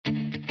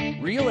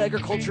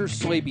RealAgriculture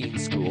Soybean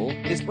School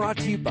is brought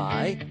to you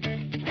by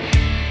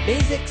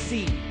Maizex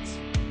Seeds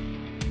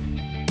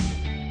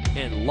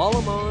and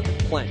Lallemand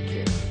Plant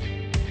Care.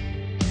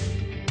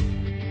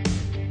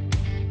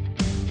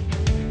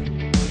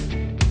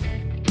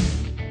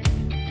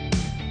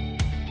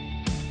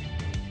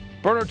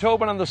 Bernard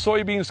Tobin on the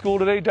Soybean School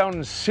today down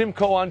in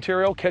Simcoe,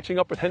 Ontario, catching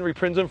up with Henry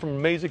Prinzen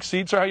from Maizex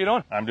Seeds. Sir, how you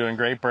doing? I'm doing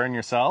great, Bern.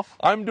 Yourself?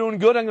 I'm doing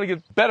good. I'm going to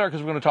get better because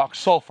we're going to talk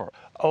sulfur.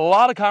 A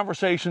lot of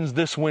conversations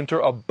this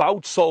winter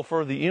about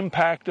sulfur, the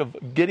impact of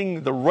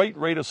getting the right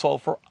rate of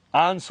sulfur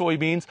on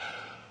soybeans.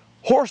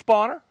 Horse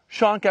Bonner,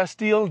 Sean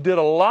Castile did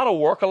a lot of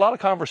work, a lot of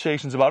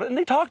conversations about it, and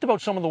they talked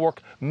about some of the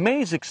work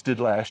Maizex did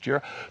last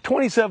year.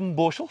 27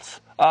 bushels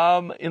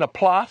in a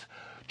plot,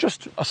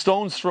 just a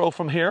stone's throw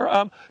from here.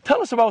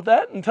 Tell us about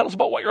that and tell us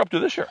about what you're up to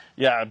this year.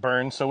 Yeah,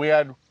 Bern. So we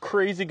had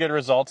crazy good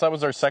results. That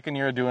was our second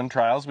year of doing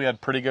trials. We had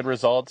pretty good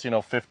results,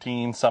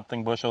 15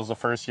 something bushels the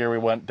first year we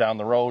went down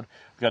the road.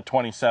 We got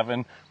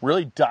 27,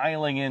 really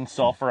dialing in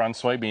sulfur on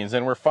soybeans.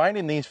 And we're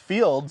finding these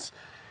fields,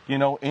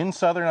 in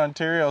southern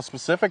Ontario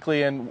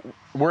specifically, and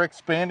we're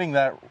expanding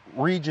that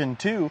region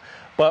too,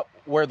 but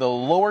where the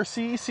lower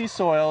CEC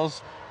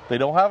soils, they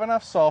don't have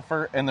enough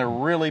sulfur and they're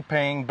really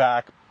paying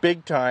back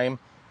big time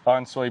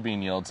on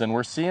soybean yields. And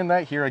we're seeing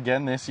that here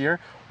again this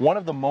year. One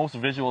of the most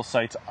visual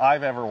sites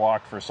I've ever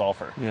walked for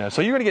sulfur. Yeah,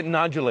 so you're going to get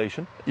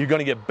nodulation. You're going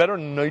to get better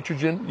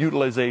nitrogen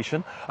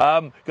utilization.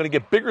 Going to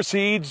get bigger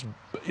seeds,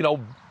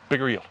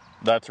 bigger yield.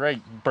 That's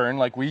right, Bern.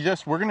 We're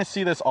going to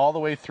see this all the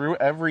way through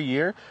every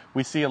year.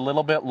 We see a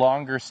little bit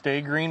longer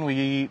stay green.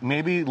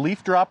 Maybe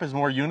leaf drop is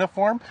more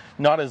uniform,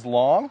 not as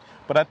long,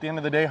 but at the end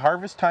of the day,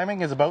 harvest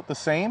timing is about the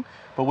same.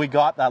 But we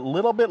got that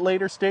little bit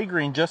later stay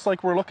green, just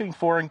like we're looking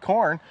for in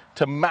corn,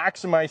 to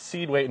maximize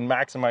seed weight and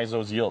maximize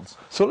those yields.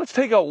 So let's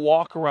take a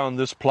walk around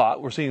this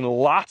plot. We're seeing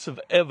lots of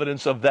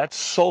evidence of that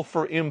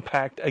sulfur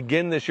impact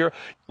again this year.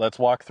 Let's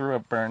walk through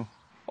it, Bern.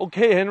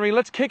 Okay, Henry,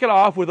 let's kick it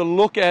off with a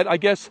look at,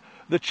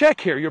 the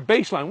check here, your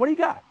baseline. What do you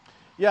got?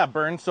 Yeah,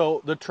 Bern,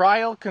 so the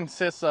trial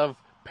consists of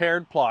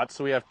paired plots.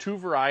 So we have two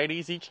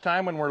varieties each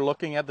time when we're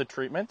looking at the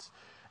treatments.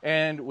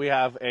 And we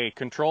have a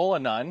control, a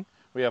none.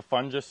 We have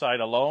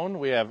fungicide alone.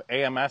 We have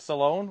AMS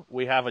alone.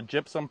 We have a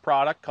gypsum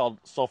product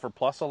called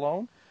SulfurPlus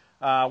alone.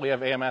 We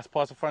have AMS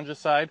plus a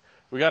fungicide.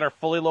 We got our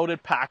fully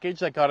loaded package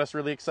that got us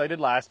really excited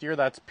last year.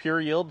 That's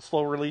PurYield,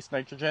 slow release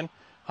nitrogen,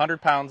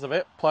 100 pounds of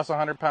it, plus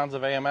 100 pounds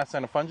of AMS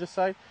and a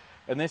fungicide.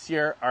 And this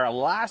year, our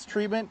last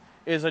treatment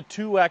is a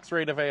 2x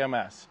rate of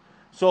AMS.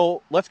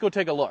 So let's go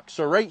take a look.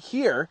 So right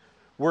here,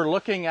 we're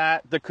looking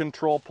at the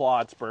control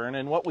plots, Bern,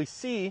 and what we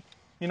see,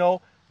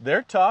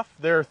 they're tough,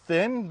 they're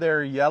thin,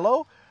 they're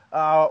yellow.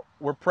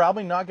 We're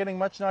probably not getting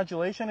much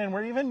nodulation, and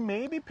we're even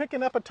maybe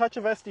picking up a touch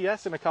of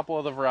SDS in a couple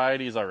of the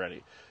varieties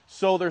already.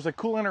 So there's a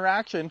cool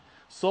interaction.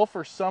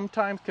 Sulfur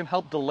sometimes can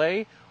help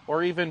delay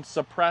or even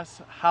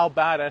suppress how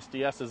bad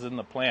SDS is in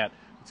the plant.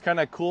 It's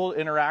kind of cool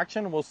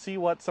interaction. We'll see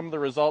what some of the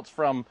results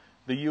from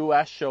the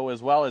US show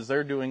as well, as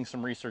they're doing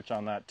some research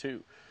on that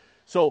too.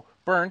 So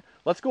Bern,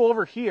 let's go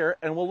over here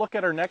and we'll look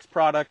at our next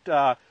product,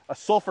 a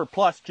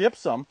SulfurPlus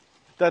gypsum.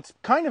 That's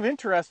kind of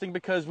interesting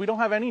because we don't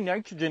have any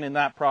nitrogen in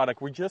that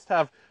product. We just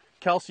have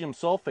calcium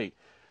sulfate.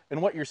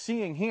 And what you're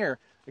seeing here,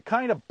 it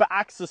kind of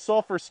backs the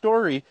sulfur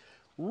story.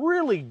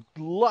 Really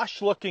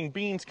lush looking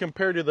beans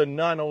compared to the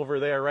none over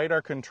there, right?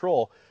 Our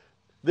control.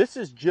 This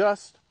is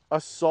just a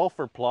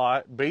sulfur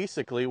plot,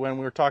 basically, when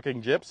we're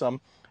talking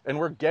gypsum, and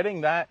we're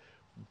getting that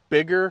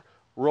bigger,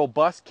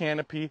 robust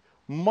canopy,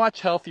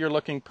 much healthier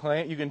looking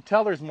plant. You can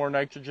tell there's more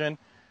nitrogen.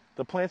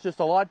 The plant's just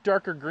a lot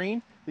darker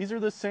green. These are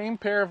the same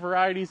pair of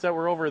varieties that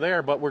were over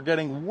there, but we're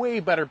getting way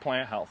better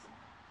plant health.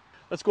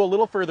 Let's go a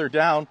little further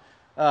down.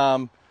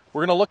 We're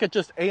going to look at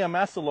just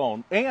AMS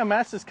alone.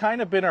 AMS has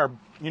kind of been our,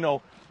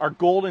 our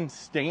golden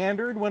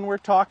standard when we're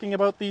talking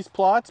about these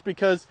plots,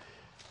 because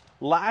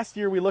last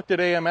year we looked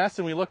at AMS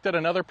and we looked at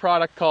another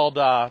product called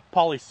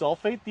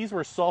polysulfate. These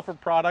were sulfur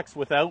products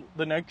without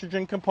the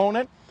nitrogen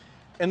component,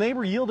 and they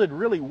were yielded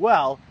really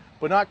well,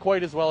 but not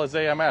quite as well as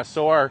AMS.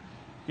 So our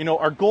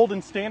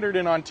golden standard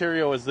in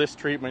Ontario is this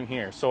treatment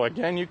here. So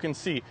again, you can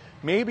see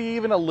maybe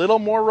even a little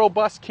more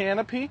robust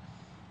canopy,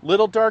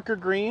 little darker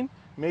green,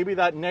 maybe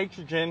that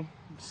nitrogen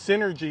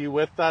synergy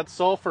with that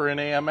sulfur in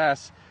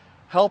AMS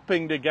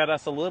helping to get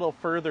us a little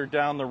further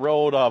down the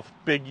road of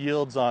big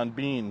yields on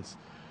beans.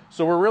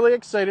 So we're really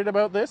excited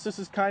about this. This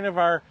is kind of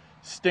our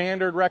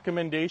standard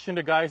recommendation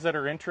to guys that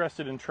are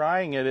interested in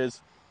trying it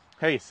is,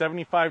 hey,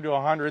 75 to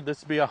 100,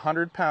 this would be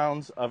 100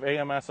 pounds of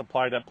AMS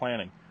applied at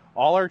planting.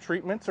 All our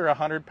treatments are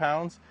 100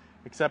 pounds,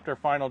 except our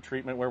final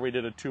treatment where we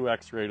did a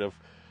 2x rate of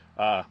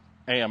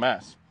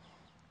AMS.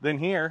 Then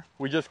here,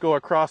 we just go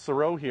across the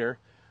row here.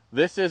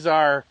 This is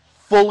our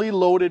fully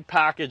loaded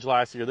package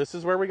last year. This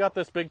is where we got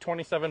this big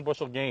 27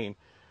 bushel gain.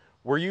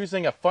 We're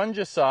using a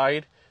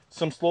fungicide,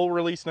 some slow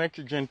release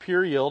nitrogen,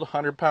 PurYield,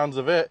 100 pounds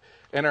of it,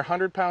 and our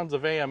 100 pounds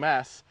of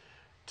AMS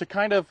to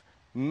kind of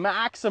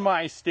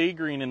maximize stay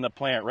green in the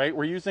plant, right?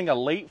 We're using a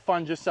late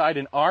fungicide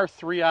in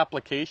R3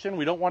 application.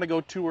 We don't want to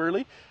go too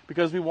early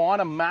because we want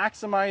to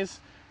maximize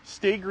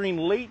stay green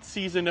late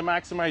season to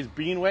maximize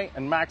bean weight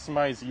and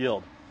maximize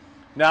yield.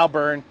 Now,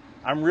 Bern,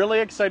 I'm really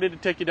excited to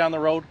take you down the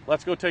road.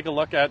 Let's go take a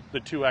look at the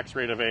 2x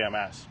rate of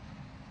AMS.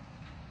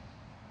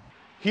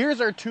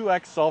 Here's our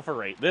 2x sulfur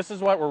rate. This is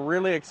what we're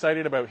really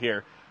excited about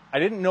here. I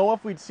didn't know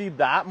if we'd see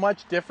that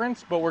much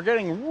difference, but we're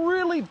getting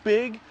really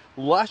big,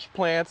 lush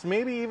plants,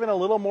 maybe even a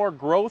little more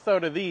growth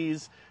out of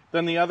these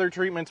than the other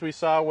treatments we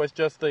saw with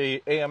just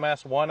the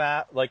AMS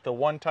like the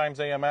 1 times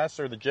AMS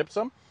or the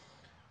gypsum.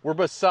 We're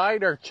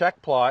beside our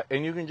check plot,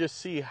 and you can just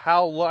see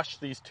how lush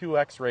these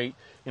 2x rate,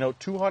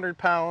 200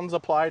 pounds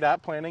applied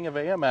at planting of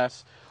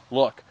AMS.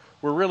 Look,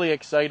 we're really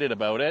excited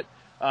about it.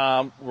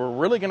 We're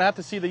really going to have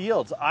to see the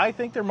yields. I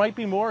think there might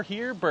be more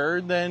here,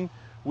 Bird, than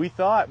we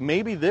thought.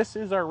 Maybe this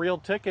is our real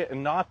ticket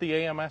and not the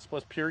AMS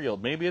plus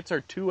PurYield. Maybe it's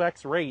our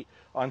 2x rate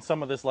on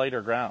some of this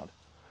lighter ground.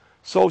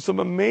 So some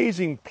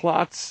amazing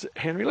plots,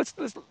 Henry.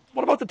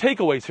 What about the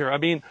takeaways here? I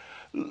mean,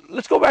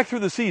 let's go back through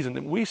the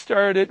season. We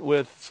started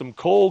with some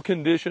cold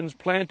conditions,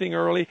 planting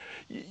early.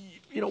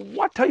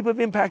 What type of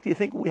impact do you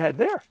think we had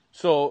there?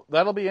 So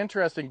that'll be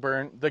interesting,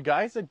 Bern. The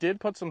guys that did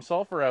put some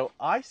sulfur out,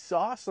 I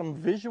saw some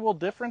visual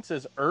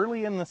differences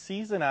early in the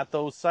season at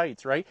those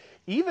sites, right?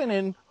 Even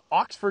in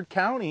Oxford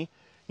County,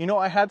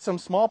 I had some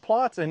small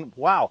plots, and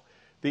wow,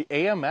 the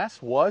AMS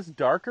was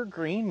darker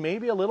green,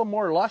 maybe a little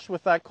more lush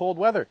with that cold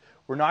weather.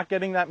 We're not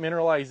getting that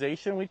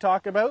mineralization we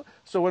talk about.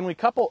 So when we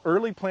couple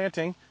early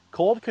planting,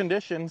 cold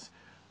conditions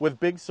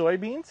with big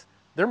soybeans,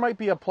 there might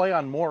be a play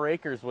on more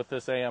acres with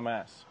this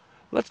AMS.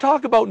 Let's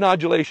talk about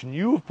nodulation.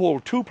 You've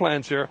pulled 2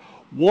 plants here,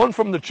 one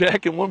from the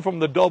check and one from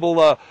the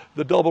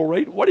double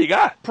rate. What do you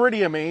got?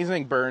 Pretty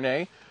amazing,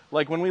 Bern.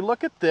 Like when we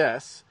look at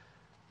this,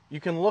 you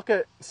can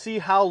see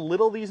how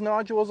little these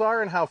nodules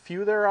are and how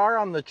few there are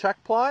on the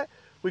check plot.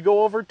 We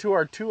go over to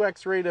our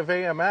 2x rate of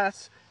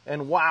AMS,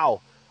 and wow,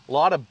 a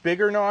lot of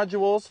bigger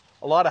nodules,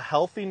 a lot of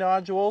healthy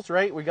nodules,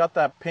 right? We got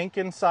that pink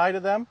inside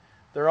of them.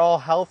 They're all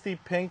healthy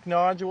pink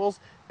nodules,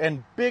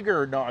 and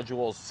bigger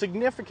nodules,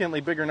 significantly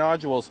bigger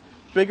nodules,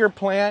 bigger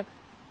plant,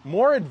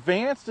 more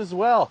advanced as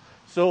well.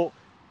 So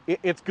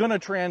it's going to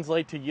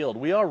translate to yield.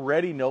 We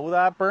already know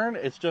that, Bern.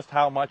 It's just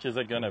how much is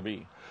it going to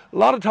be? A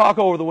lot of talk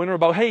over the winter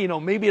about, hey,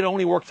 maybe it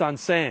only works on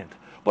sand.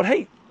 But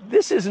hey,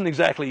 this isn't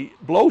exactly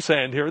blow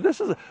sand here. This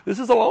is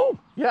a loam.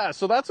 Yeah,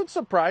 so that's what's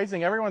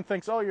surprising. Everyone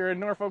thinks, oh, you're in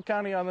Norfolk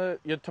County on the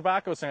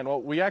tobacco sand.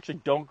 Well, we actually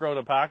don't grow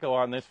tobacco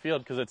on this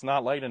field because it's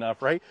not light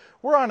enough, right?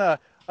 We're on a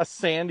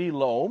sandy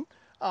loam.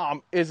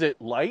 Is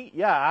it light?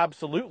 Yeah,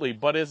 absolutely.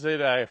 But is it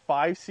a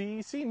 5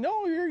 CEC?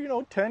 No,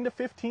 you're 10 to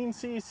 15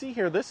 CEC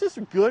here. This is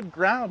good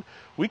ground.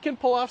 We can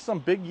pull off some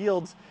big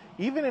yields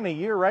even in a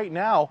year right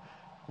now.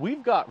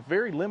 We've got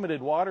very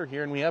limited water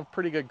here and we have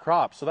pretty good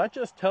crops. So that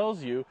just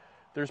tells you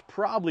there's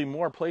probably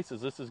more places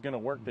this is going to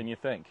work than you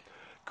think.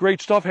 Great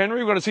stuff,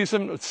 Henry. We're going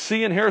to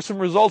see and hear some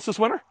results this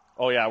winter.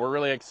 Oh yeah, we're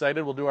really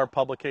excited. We'll do our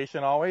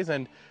publication always,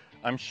 and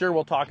I'm sure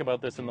we'll talk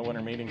about this in the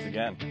winter meetings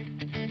again.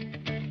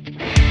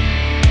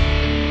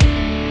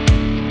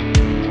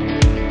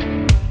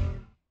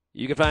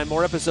 You can find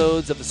more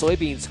episodes of the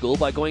Soybean School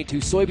by going to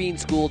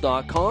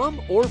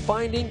soybeanschool.com or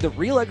finding the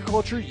Real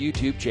Agriculture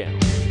YouTube channel.